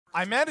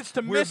I managed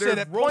to miss it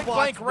at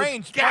point-blank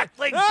range.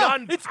 Gatling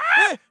gun. The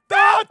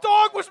hot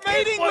dog was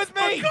mating with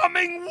me.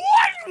 Becoming one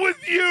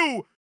with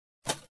you.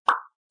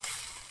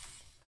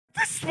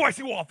 This is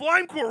Spicy Waffle.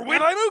 I'm Corwin.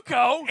 And I'm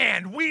Uko.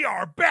 And we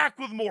are back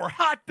with more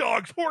hot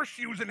dogs,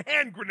 horseshoes, and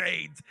hand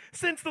grenades.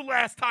 Since the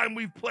last time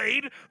we've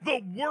played, the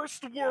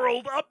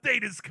Wurstworld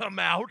update has come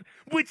out,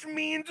 which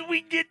means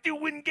we get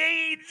to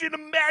engage in a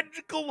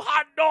magical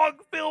hot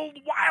dog-filled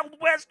Wild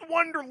West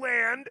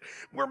wonderland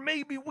where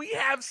maybe we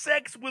have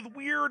sex with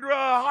weird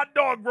hot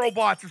dog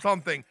robots or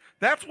something.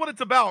 That's what it's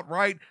about,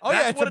 right? Oh,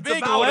 That's yeah, it's what a big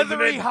about,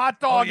 leathery hot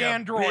dog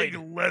android.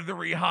 Big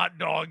leathery hot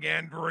dog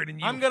android, and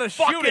you I'm gonna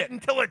fuck shoot it it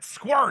until it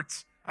squirts.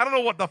 I don't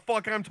know what the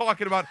fuck I'm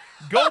talking about.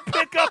 Go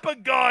pick up a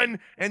gun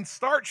and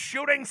start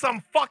shooting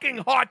some fucking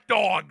hot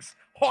dogs.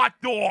 Hot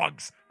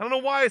dogs. I don't know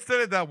why I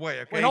said it that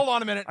way, okay? Wait, hold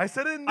on a minute. I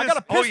said it in this. I got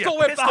a pistol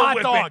whip the hot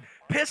dog.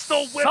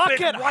 Pistol whip Suck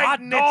it it, right hot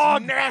in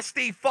dog. its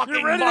nasty fucking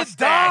You ready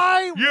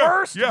mustache. to die, Yeah,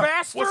 worst yeah.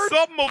 bastard? What's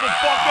up,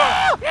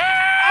 motherfucker?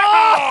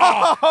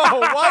 Oh,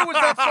 why was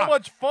that so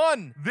much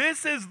fun?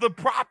 This is the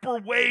proper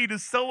way to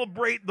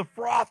celebrate the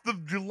 4th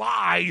of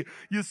July.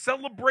 You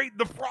celebrate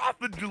the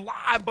 4th of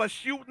July by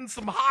shooting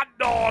some hot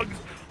dogs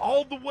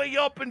all the way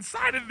up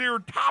inside of their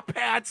top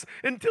hats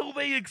until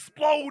they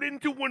explode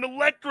into an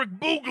electric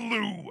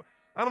boogaloo.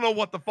 I don't know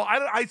what the fuck.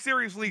 I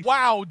seriously.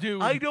 Wow,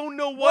 dude. I don't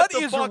know what the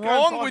is fuck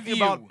wrong I'm with talking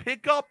you? about.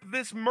 Pick up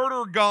this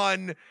murder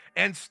gun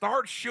and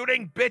start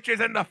shooting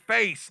bitches in the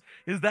face.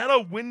 Is that a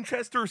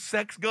Winchester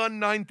sex gun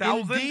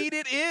 9000? Indeed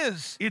it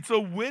is. It's a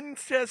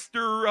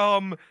Winchester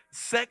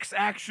sex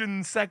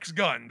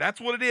gun. That's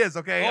what it is,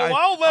 okay? Oh,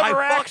 I'll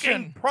lever I action.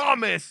 fucking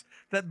promise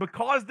that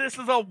because this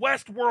is a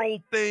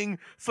Westworld thing,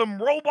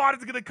 some robot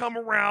is gonna come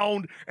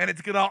around and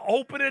it's gonna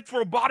open its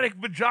robotic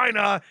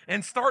vagina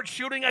and start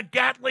shooting a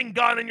Gatling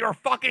gun in your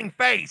fucking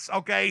face,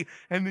 okay?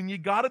 And then you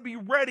gotta be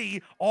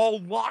ready, all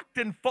locked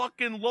and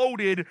fucking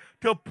loaded,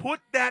 to put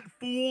that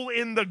fool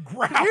in the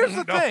ground. Here's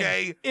the thing.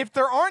 Okay? If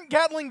there aren't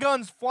Gatling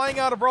guns flying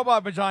out of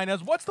robot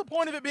vaginas, what's the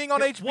point of it being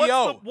on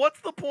HBO? What's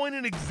the point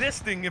in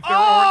existing if there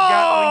aren't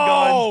Gatling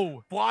guns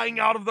Oh! flying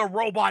out of the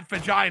robot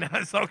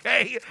vaginas,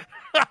 okay?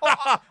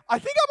 I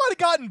think I might have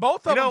gotten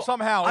both of them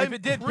somehow, if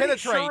it did I'm pretty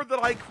penetrate. sure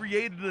that I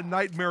created a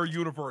nightmare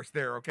universe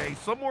there, okay?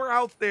 Somewhere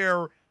out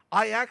there,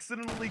 I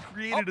accidentally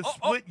created a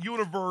split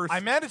universe. I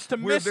managed to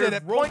where miss it there's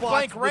at robots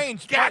point-blank with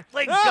range.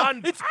 Gatling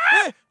guns.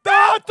 The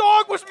hot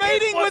dog was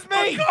mating with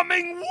me!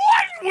 Becoming one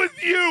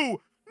with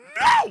you!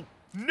 No!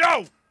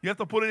 No! You have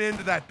to put an end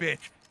to that bitch.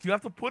 You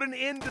have to put an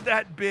end to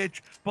that bitch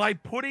by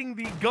putting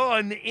the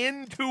gun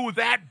into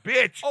that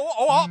bitch.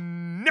 No!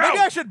 Maybe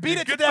I should beat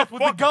it to death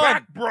with the gun.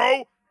 Back,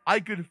 bro. I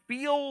could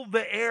feel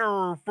the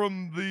air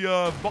from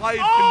the Vive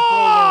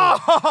Oh!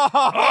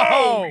 controller.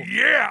 Oh,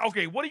 yeah.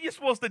 Okay, what are you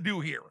supposed to do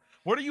here?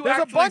 What are you There's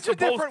actually a bunch of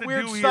supposed different to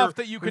weird do stuff here?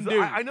 that you can 'Cause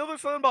do. I know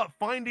there's something about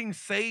finding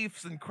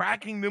safes and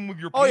cracking them with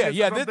your Oh, penis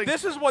yeah. or something.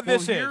 This is what Well,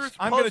 this here's is.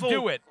 I'm going to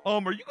puzzle. do it. Are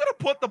you going to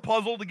put the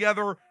puzzle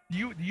together?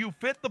 You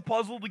fit the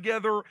puzzle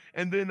together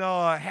and then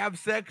have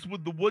sex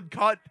with the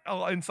woodcut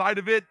inside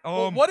of it?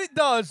 Well, what it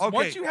does, okay.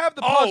 once you have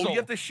the puzzle... Oh, you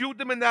have to shoot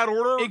them in that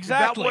order? Exactly, Is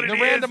that what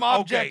the it random is?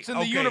 objects in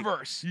the Okay.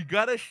 universe. You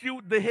gotta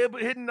shoot the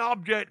hidden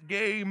object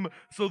game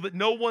so that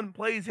no one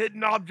plays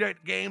hidden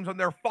object games on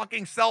their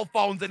fucking cell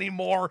phones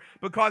anymore,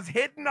 because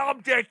hidden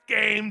object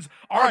games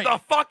are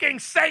the fucking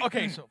Satan.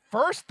 Okay, so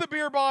first the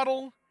beer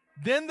bottle,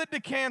 then the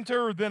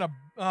decanter, then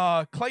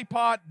a clay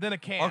pot, then a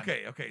can.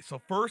 Okay, so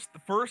first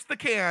the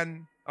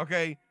can,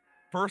 okay?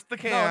 First the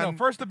can. No,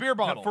 first the beer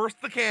bottle. No,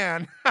 first the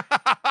can.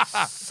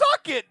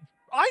 Suck it!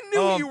 I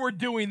knew you were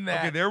doing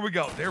that. Okay, there we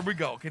go.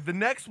 Okay, the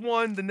next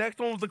one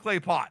was the clay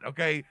pot,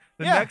 okay?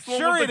 The Yeah, next one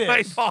sure was the it clay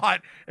is.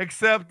 pot,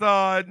 except,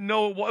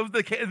 no, it was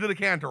the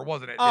decanter,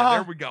 wasn't it? Yeah,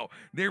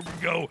 there we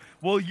go.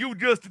 Well, you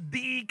just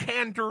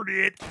decantered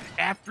it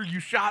after you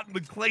shot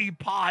the clay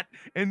pot,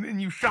 and then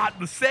you shot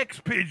the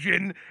sex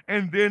pigeon,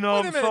 and then, Wait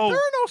a minute, there are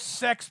no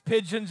sex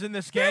pigeons in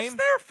this game. Yes,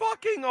 there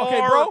fucking are. Okay,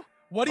 bro,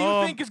 what do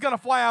you think is going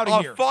to fly out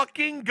of here? A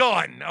fucking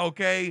gun,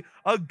 okay?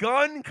 A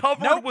gun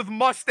covered with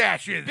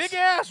mustaches.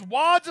 Big-ass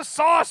wads of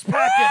sauce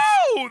packets.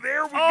 Oh,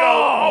 there we go.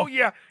 Oh,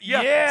 yeah.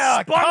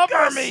 Yeah, Spunk cover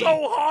us me.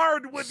 so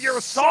hard with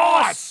your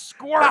sauce.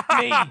 Squirt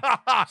me.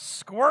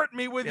 Squirt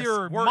me with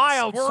your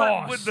mild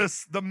sauce.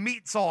 With the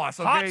meat sauce,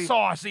 okay? Hot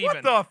sauce, even.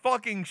 What the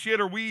fucking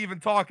shit are we even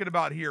talking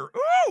about here?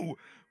 Ooh,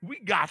 we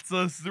got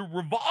the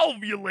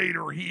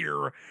revolvulator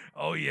here.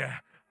 Oh, yeah.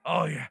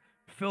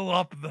 Fill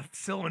up the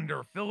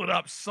cylinder. Fill it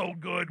up so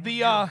good with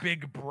your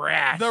big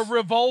brass. The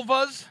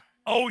revolvers.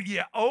 Oh,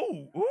 yeah.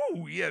 Oh,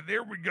 yeah,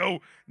 there we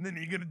go. And then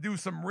you're going to do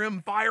some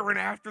rim firing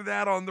after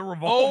that on the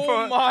revolver.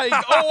 Oh, my.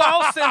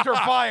 I'll center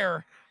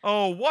fire.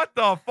 Oh, what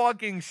the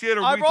fucking shit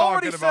are we I've talking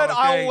already about? said Okay.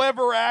 I'll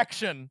lever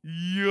action.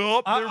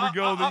 Yup, there we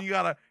go. Then you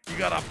gotta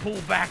pull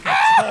back a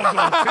toggle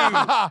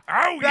too.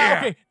 Oh yeah.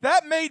 Okay,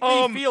 that made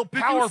me feel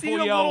powerful, Did you see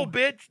the little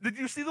bitch? Did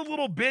you see the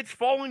little bitch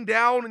falling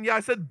down? And yeah,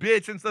 I said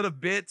bitch instead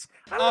of bits.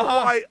 I don't know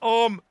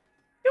why.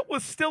 it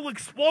was still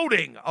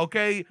exploding,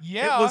 okay?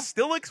 Yeah. It was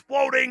still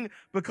exploding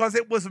because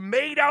it was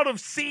made out of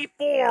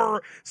C4,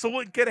 so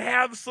it could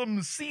have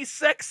some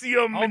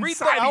C-sexium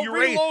inside of your...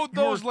 I'll reload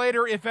those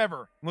later, if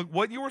ever. Look,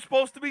 what you were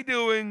supposed to be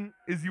doing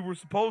is you were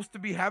supposed to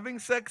be having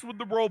sex with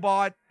the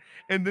robot,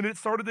 and then it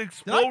started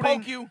exploding. Did I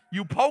poke you?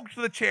 You poked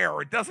the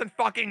chair. It doesn't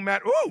fucking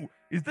matter. Ooh,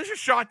 is this a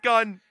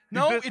shotgun?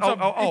 No, it's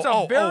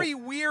a very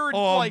weird,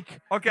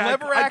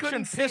 lever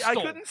action pistol. I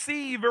couldn't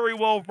see very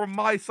well from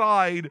my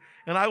side,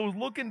 and I was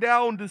looking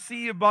down to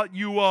see about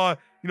you,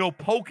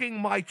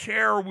 poking my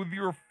chair with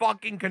your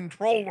fucking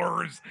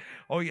controllers.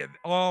 Oh yeah.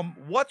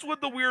 What's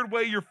with the weird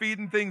way you're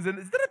feeding things in?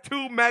 Is that a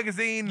tube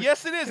magazine?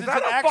 Yes, it is. Is it's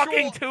that an a actual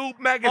fucking tube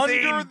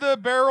magazine? Under the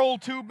barrel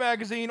tube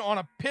magazine on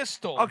a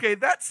pistol. Okay,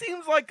 that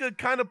seems like a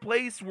kind of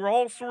place where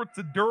all sorts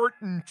of dirt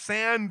and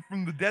sand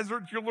from the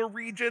desertular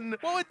region.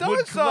 Well, it would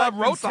does collect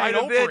rotate inside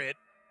over of it.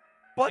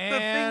 But the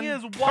thing And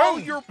is, while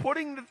boom. you're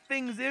putting the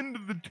things into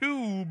the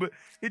tube,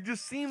 it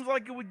just seems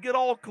like it would get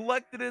all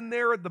collected in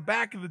there at the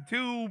back of the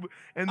tube,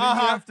 and then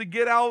you have to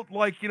get out,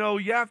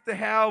 you have to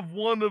have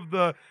one of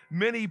the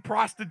many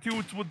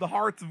prostitutes with the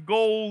hearts of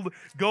gold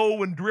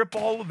go and drip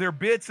all of their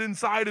bits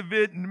inside of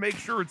it and make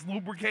sure it's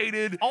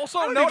lubricated. Also,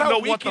 I don't note even how know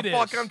weak what the it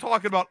fuck is. I'm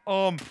talking about.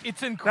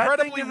 It's that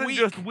incredibly thing isn't weak.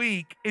 just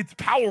weak, it's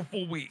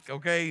powerful weak,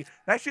 okay?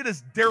 That shit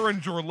is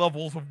Derringer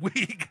levels of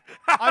weak.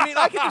 I mean,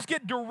 I can just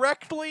get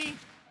directly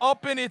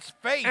up in its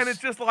face. And it's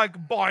just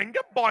like boinga,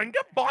 boinga,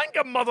 boinga,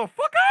 motherfucker!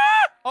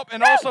 Up,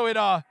 and also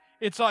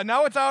it's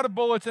now it's out of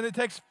bullets and it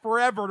takes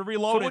forever to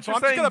reload it. So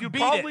I'm just gonna you'd beat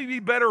probably it. be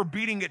better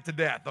beating it to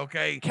death,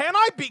 okay? Can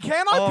I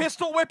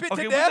pistol whip it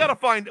Okay, to we death?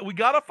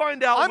 gotta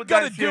find out. I'm what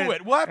gonna that do shit,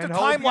 it. We'll have to and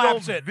hope time you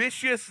lapse don't it.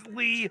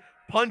 viciously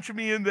punch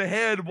me in the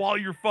head while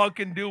you're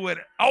fucking doing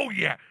it. Oh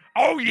yeah,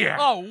 oh yeah.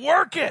 Oh,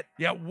 work it.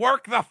 Yeah,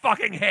 work the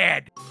fucking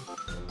head.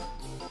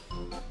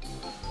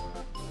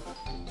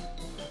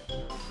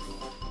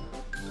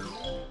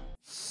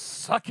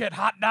 Suck it,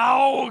 hot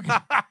dog.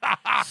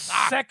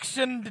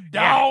 Sectioned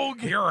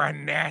dog. You're a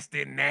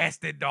nasty,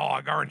 nasty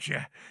dog, aren't you?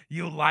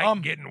 You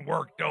like getting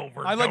worked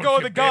over. I let don't go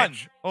of you, the gun.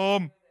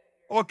 bitch?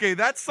 Okay,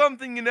 that's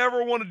something you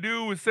never want to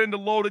do is send a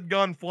loaded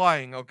gun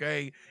flying,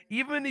 okay?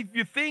 Even if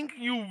you think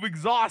you've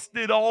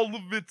exhausted all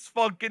of its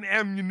fucking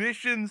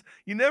ammunitions,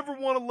 you never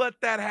want to let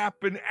that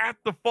happen at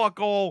the fuck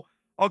all.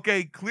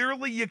 Okay,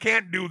 clearly you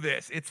can't do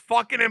this. It's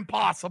fucking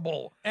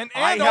impossible. And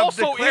I have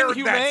also declared that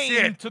inhumane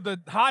shit. to the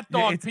hot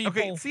dog people.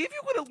 Okay, see if you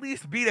could at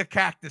least beat a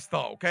cactus,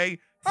 though, okay?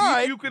 See All if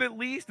right. you could at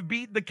least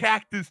beat the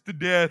cactus to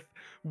death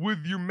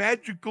with your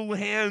magical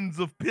hands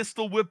of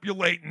pistol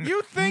whippulating.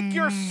 You think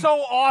you're so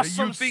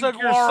awesome, You think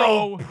Saguaro.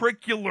 you're so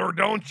pricular,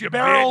 don't you,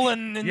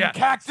 Barreling bitch? and Yeah,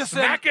 cactusing.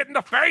 smack it in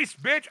the face,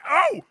 bitch.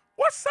 Oh,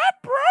 what's up,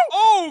 bro?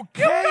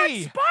 Okay.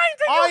 You got spines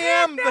in your I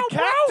hand am now, the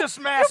cactus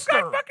bro. master.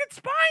 You've got fucking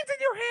spines in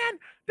your hand.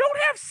 Don't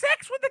have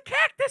sex with the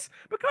cactus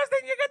because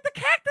then you get the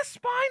cactus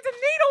spines and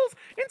needles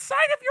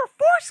inside of your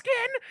foreskin,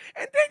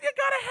 and then you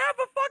gotta have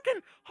a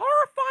fucking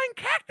horrifying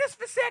cactus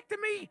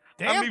vasectomy. I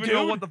Damn, don't even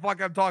know dude. what the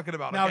fuck I'm talking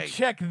about. Now okay?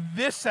 check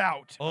this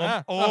out.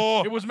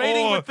 It was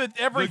mating with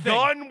everything. The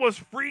gun was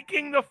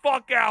freaking the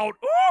fuck out.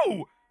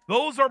 Ooh,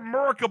 those are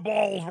Murica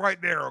balls right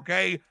there,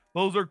 okay?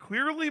 Those are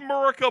clearly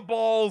Murica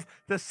balls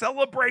to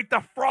celebrate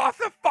the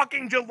froth of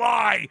fucking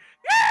July.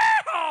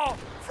 Yeah!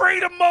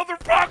 Freedom,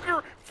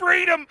 motherfucker!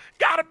 Freedom!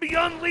 Gotta be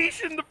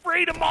unleashing the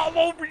freedom all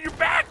over your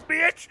back,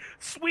 bitch!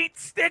 Sweet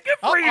stick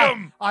of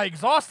freedom! I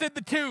exhausted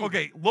the tube.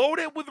 Okay, load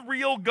it with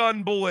real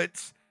gun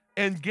bullets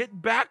and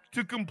get back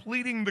to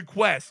completing the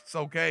quests,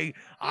 okay?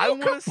 I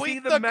want to see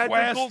the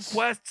magical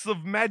quests of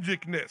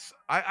magicness.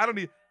 I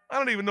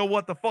don't even know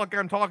what the fuck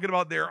I'm talking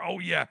about there. Oh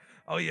yeah,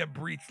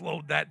 breach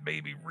load that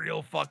baby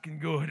real fucking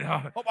good.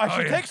 I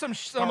should take some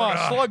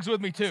slugs with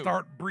me too.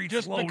 Start breach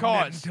loading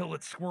it until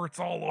it squirts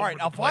all over the place. All right,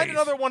 I'll find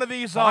another one of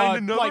these. Find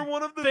another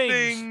one of the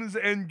things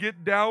and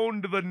get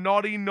down to the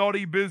naughty,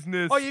 naughty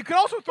business. Oh, you can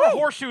also throw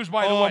horseshoes,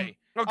 by the way.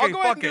 Okay, I'll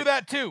go ahead and do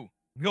that too.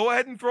 Go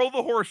ahead and throw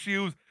the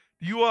horseshoes.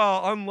 Do you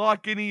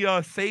unlock any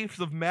safes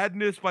of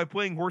madness by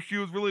playing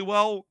horseshoes really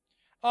well?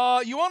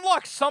 You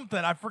unlock something.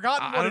 I've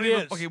forgotten what it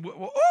is. Okay.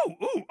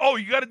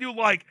 You got to do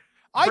like.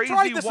 I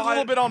tried this a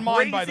little bit on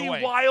mine, by the way.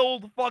 Crazy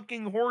wild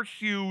fucking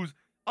horseshoes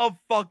of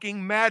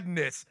fucking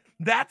madness.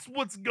 That's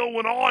what's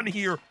going on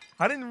here.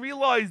 I didn't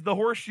realize the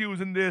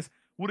horseshoes in this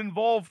would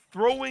involve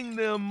throwing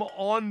them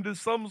onto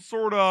some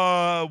sort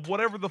of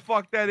whatever the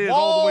fuck that is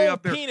all the way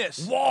up there.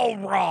 Penis. Wall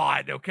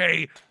rod,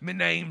 okay? My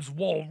name's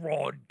Wall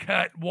Rod.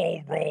 Cut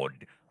Wall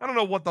Rod. I don't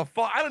know what the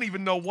fuck. I don't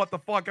even know what the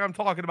fuck I'm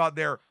talking about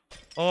there.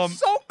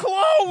 So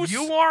close.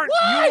 You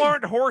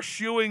aren't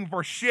horseshoeing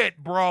for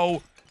shit,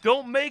 bro.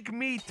 Don't make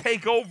me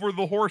take over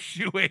the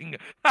horseshoeing.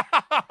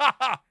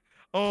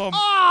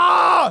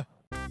 Ah!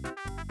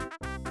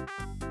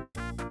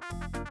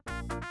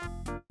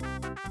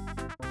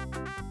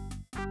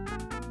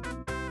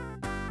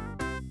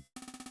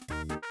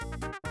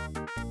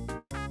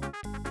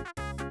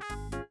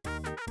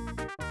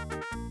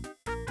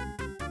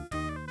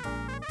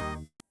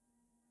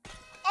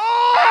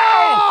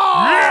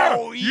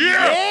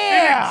 Yeah!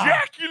 It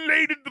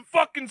ejaculated the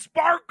fucking fucking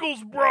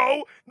sparkles,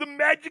 bro. The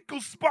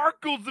magical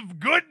sparkles of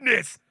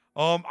goodness.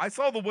 I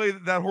saw the way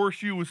that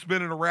horseshoe was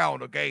spinning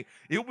around, okay?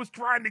 It was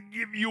trying to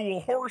give you a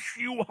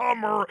horseshoe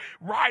hummer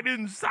right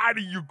inside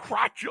of your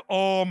crotch.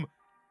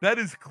 That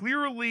is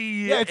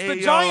clearly it's the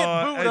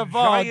giant boot of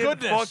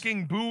goodness.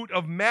 Fucking boot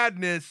of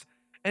madness,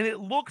 and it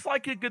looks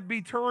like it could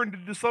be turned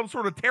into some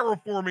sort of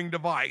terraforming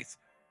device.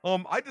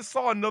 I just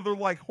saw another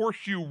like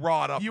horseshoe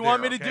rod up there. You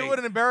want me to do it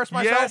and embarrass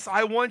myself? Yes,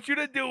 I want you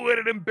to do it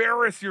and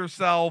embarrass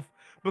yourself.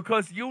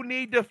 Because you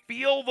need to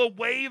feel the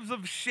waves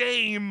of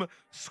shame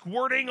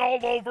squirting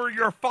all over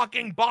your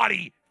fucking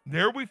body.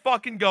 There we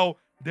fucking go.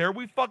 There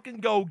we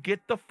fucking go. Get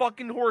the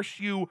fucking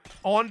horseshoe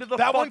onto the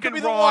that fucking one could be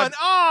rod. the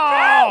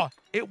one.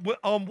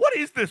 Oh! What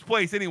is this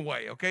place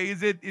anyway? Okay,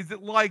 is it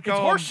like it's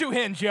horseshoe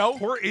hinge, yo?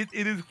 It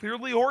is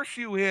clearly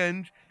horseshoe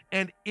hinge,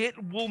 and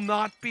it will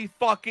not be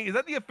fucking. Is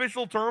that the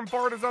official term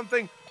for it or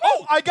something?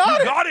 Oh, I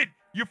got it. You got it.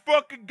 You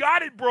fucking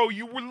got it, bro.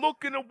 You were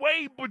looking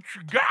away, but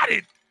you got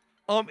it.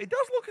 It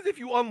does look as if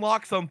you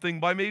unlock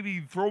something by maybe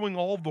throwing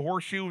all of the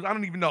horseshoes. I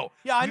don't even know.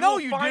 Yeah, I know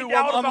you do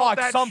unlock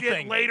that something.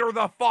 Shit later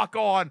the fuck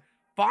on.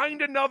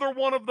 Find another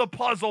one of the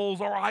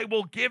puzzles or I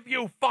will give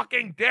you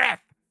fucking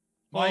death.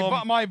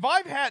 My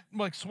Vive hat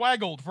like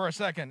swaggled for a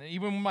second,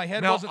 even when my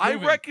head wasn't moving.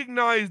 I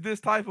recognize this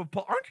type of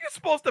aren't you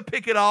supposed to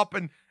pick it up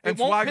and it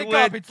won't swaggle pick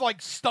up? It's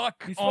like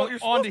stuck you're onto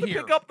supposed to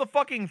here. pick up the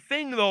fucking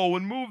thing though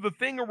and move the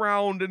thing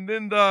around and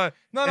then the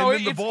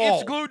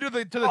it's glued to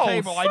the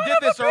table. I did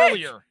this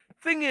earlier.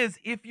 Thing is,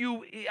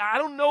 I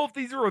don't know if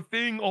these are a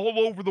thing all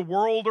over the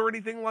world or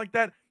anything like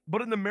that,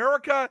 but in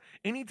America,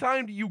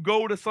 anytime you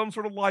go to some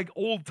sort of like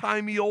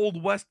old-timey,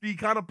 old Westy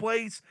kind of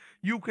place,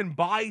 you can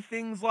buy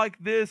things like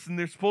this, and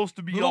they're supposed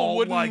to be little all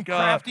wooden like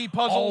crafty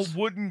puzzles.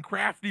 all wooden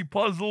crafty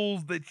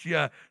puzzles that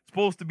you're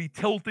supposed to be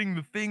tilting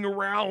the thing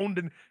around.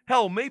 And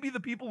hell, maybe the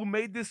people who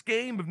made this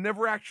game have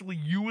never actually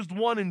used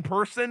one in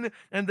person,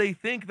 and they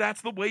think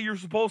that's the way you're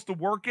supposed to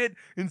work it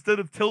instead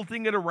of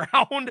tilting it around.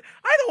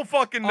 I don't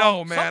fucking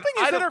know, man.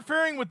 Something is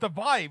interfering with the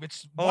Vive.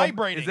 It's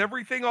vibrating. Is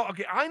everything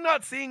okay? I'm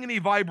not seeing any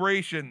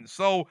vibrations,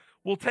 so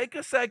we'll take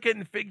a second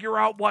and figure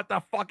out what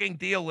the fucking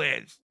deal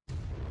is.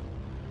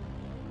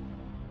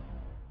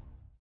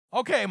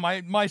 Okay,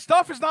 my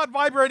stuff is not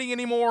vibrating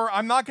anymore.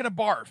 I'm not gonna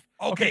barf.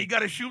 Okay, you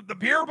gotta shoot the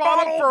beer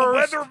bottle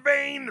first, the weather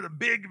vane, the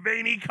big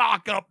veiny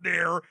cock up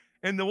there,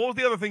 and then what was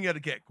the other thing you had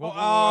to kick?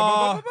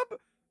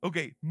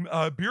 Okay,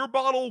 beer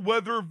bottle,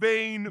 weather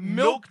vane,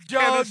 milk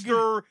jug,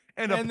 canister,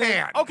 and a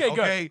pan. Okay,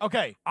 good.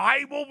 Okay.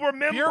 I will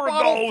remember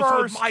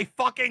those with my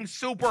fucking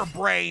super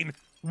brain.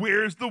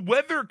 Where's the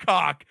weather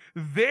cock?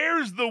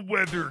 There's the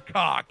weather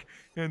cock.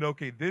 And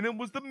okay, then it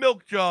was the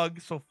milk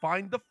jug. So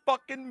find the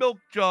fucking milk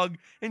jug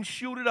and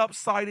shoot it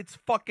upside its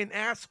fucking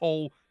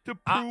asshole to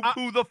prove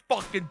who the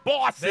fucking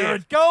boss is. There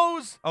it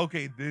goes.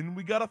 Okay, then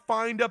we gotta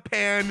find a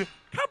pan.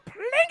 Kapling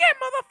it,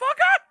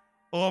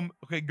 motherfucker!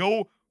 Okay,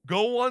 go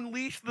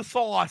unleash the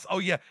sauce. Oh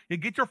yeah, you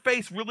get your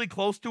face really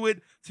close to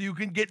it so you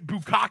can get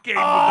bukkake with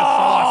the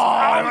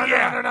sauce. Oh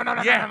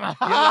yeah.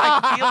 You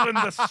like feeling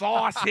the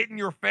sauce hitting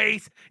your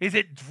face? Is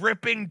it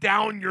dripping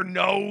down your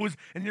nose?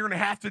 And you're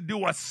gonna have to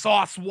do a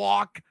sauce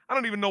walk. I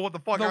don't even know what the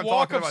fuck I'm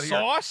talking about here.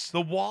 The walk of sauce?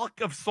 The walk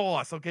of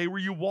sauce, okay,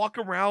 where you walk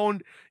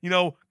around,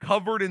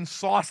 covered in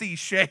saucy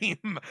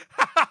shame.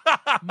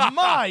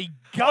 My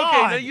God.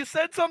 Okay, now you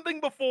said something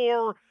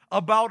before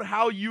about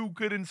how you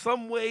could in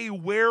some way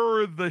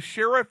wear the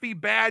sheriffy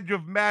badge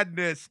of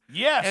madness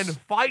and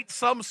fight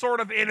some sort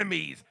of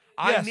enemies.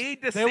 Yes. I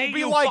need to see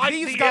you like fight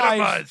these the guys,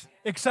 enemies.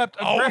 Except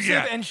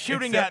aggressive and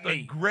shooting at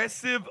me.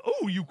 Aggressive.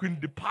 Oh, you can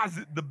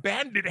deposit the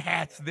bandit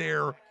hats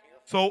there.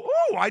 So,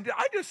 I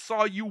just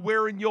saw you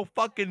wearing your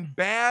fucking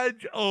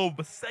badge of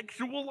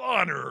sexual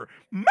honor.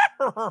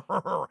 Here,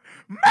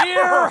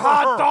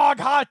 hot dog,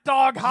 hot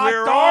dog, hot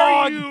Where dog. Where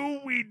are you?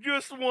 We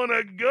just want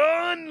a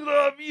gun,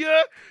 love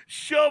ya.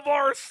 Shove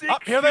our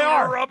here they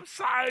are.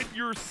 upside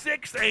your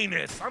six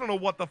anus. I don't know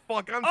what the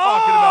fuck I'm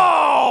talking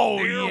about.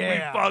 There we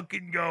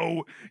fucking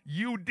go.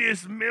 You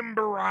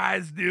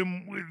dismemberized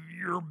him with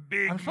your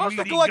big I'm supposed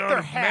to meaty collect gun their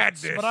of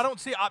hats, madness. but I don't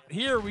see.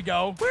 Here we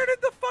go. Where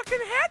did the fucking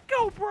hat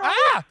go, bro?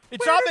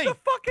 It's Where on did me. the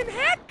fucking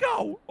hat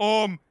go?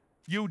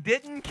 You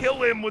didn't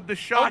kill him with the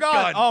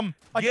shotgun.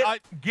 Oh God.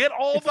 Get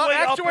all the way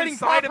up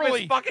inside of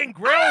his fucking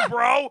grill,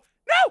 bro.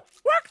 No,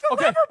 work the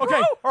lever, bro.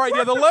 Okay, all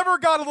right, the lever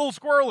got a little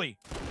squirrely.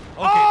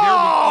 Okay, there we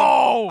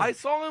go. I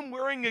saw him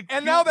wearing a cute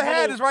and now the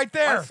head is right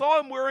there. I saw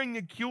him wearing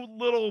a cute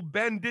little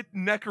bandit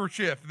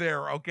neckerchief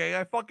there, okay?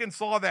 I fucking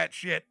saw that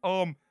shit.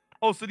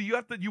 So do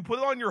you put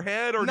it on your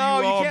head or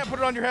no, do you you can't put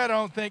it on your head, I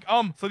don't think.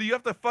 So do you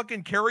have to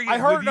fucking carry it I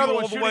heard with another you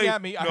one all the shooting way?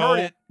 at me. I heard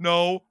it.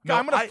 No.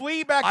 I'm gonna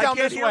flee back down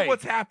this way. I can't hear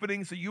what's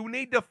happening, so you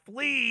need to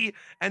flee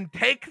and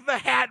take the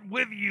hat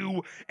with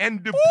you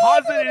and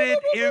deposit it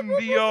in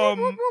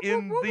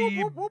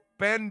the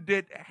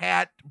bandit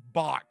hat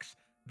box.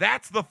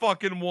 That's the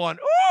fucking one.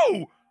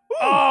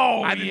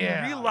 Oh, I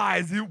yeah. didn't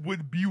realize it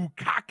would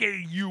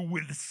bukkake you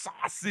with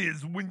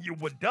sauces when you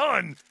were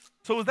done.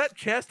 So is that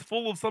chest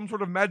full of some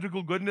sort of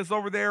magical goodness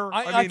over there?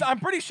 I'm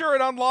pretty sure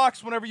it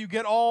unlocks whenever you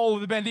get all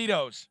of the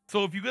banditos.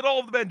 So if you get all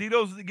of the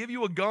banditos, does it give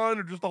you a gun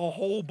or just a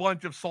whole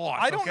bunch of sauce?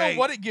 I don't know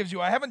what it gives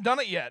you. I haven't done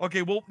it yet.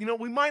 Okay, well, you know,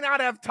 we might not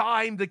have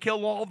time to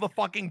kill all the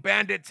fucking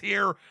bandits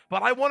here,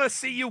 but I want to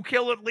see you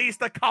kill at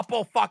least a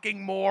couple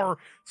fucking more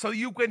so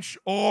you can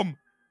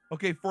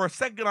okay, for a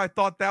second I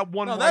thought that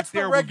one right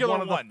there was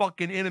one of the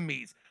fucking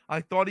enemies. I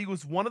thought he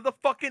was one of the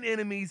fucking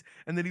enemies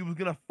and that he was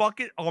gonna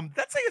fuck it.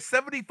 That's a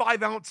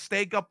 75-ounce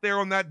steak up there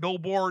on that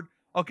billboard.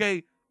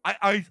 Okay,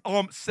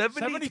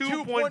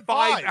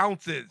 72.5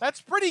 ounces. That's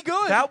pretty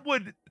good. I'm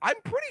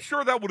pretty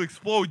sure that would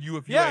explode you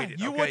if you ate it.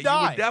 You okay? would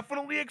die. You would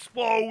definitely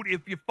explode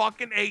if you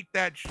fucking ate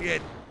that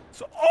shit.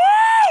 So,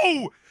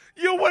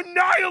 you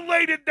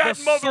annihilated that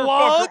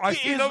motherfucker. I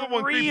see another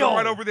one creeping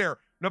right over there.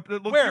 Nope,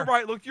 look to your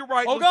right, look to your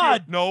right. Oh,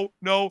 God. No.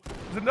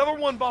 There's another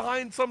one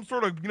behind some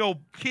sort of,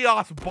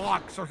 kiosk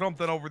box or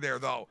something over there,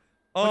 though.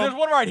 But there's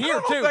one right here, I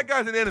don't know too. if that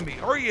guy's an enemy.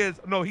 Or he is.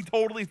 No, he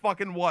totally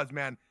fucking was,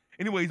 man.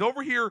 Anyway, he's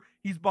over here.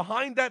 He's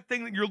behind that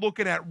thing that you're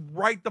looking at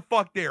right the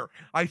fuck there.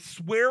 I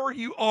swear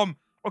he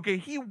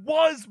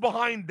was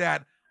behind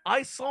that.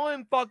 I saw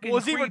him fucking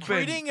Was he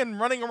retreating and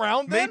running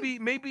around then?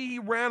 Maybe he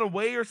ran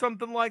away or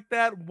something like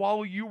that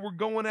while you were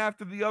going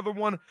after the other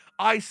one.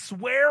 I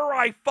swear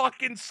I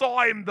fucking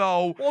saw him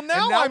though. Well,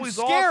 now I'm he's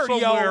scared,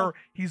 off somewhere. yo.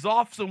 He's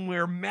off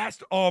somewhere.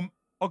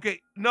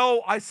 Okay,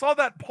 no, I saw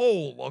that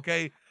pole,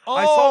 okay? Oh.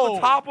 I saw the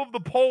top of the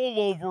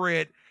pole over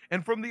it.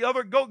 And from the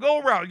other,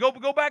 go around,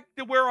 go back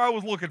to where I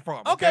was looking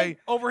from. Okay,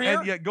 over here.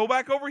 And yeah, go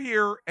back over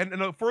here, and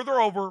further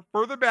over,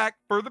 further back.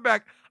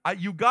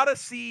 You gotta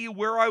see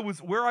where I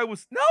was.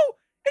 No,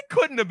 it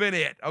couldn't have been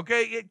it.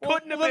 Okay, it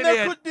couldn't have been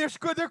it.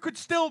 There could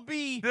still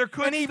be There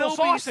could an evil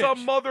still be sausage.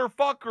 some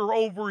motherfucker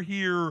over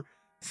here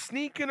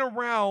sneaking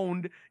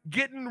around,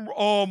 getting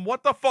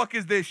what the fuck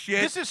is this shit?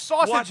 This is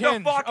sausage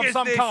hinge of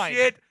some kind.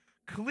 Shit?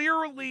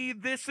 Clearly,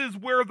 this is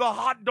where the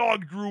hot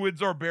dog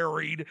druids are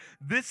buried.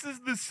 This is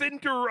the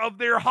center of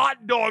their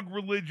hot dog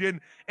religion,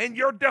 and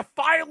you're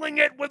defiling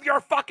it with your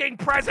fucking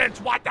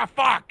presence. What the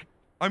fuck?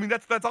 I mean,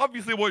 that's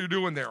obviously what you're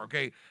doing there,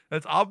 okay?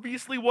 That's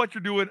obviously what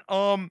you're doing.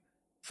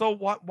 So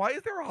why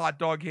is there a hot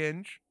dog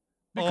hinge?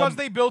 Because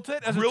they built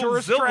it as a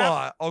tourist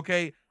trap.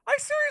 Okay. I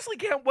seriously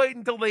can't wait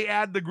until they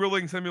add the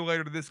grilling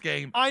simulator to this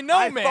game. I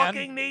know, man. I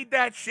fucking need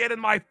that shit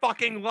in my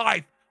fucking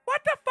life.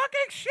 What the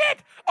fucking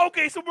shit?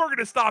 Okay, so we're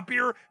gonna stop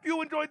here. If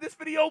you enjoyed this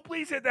video,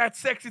 please hit that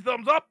sexy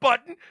thumbs up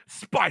button.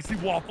 Spicy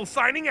Waffle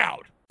signing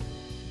out.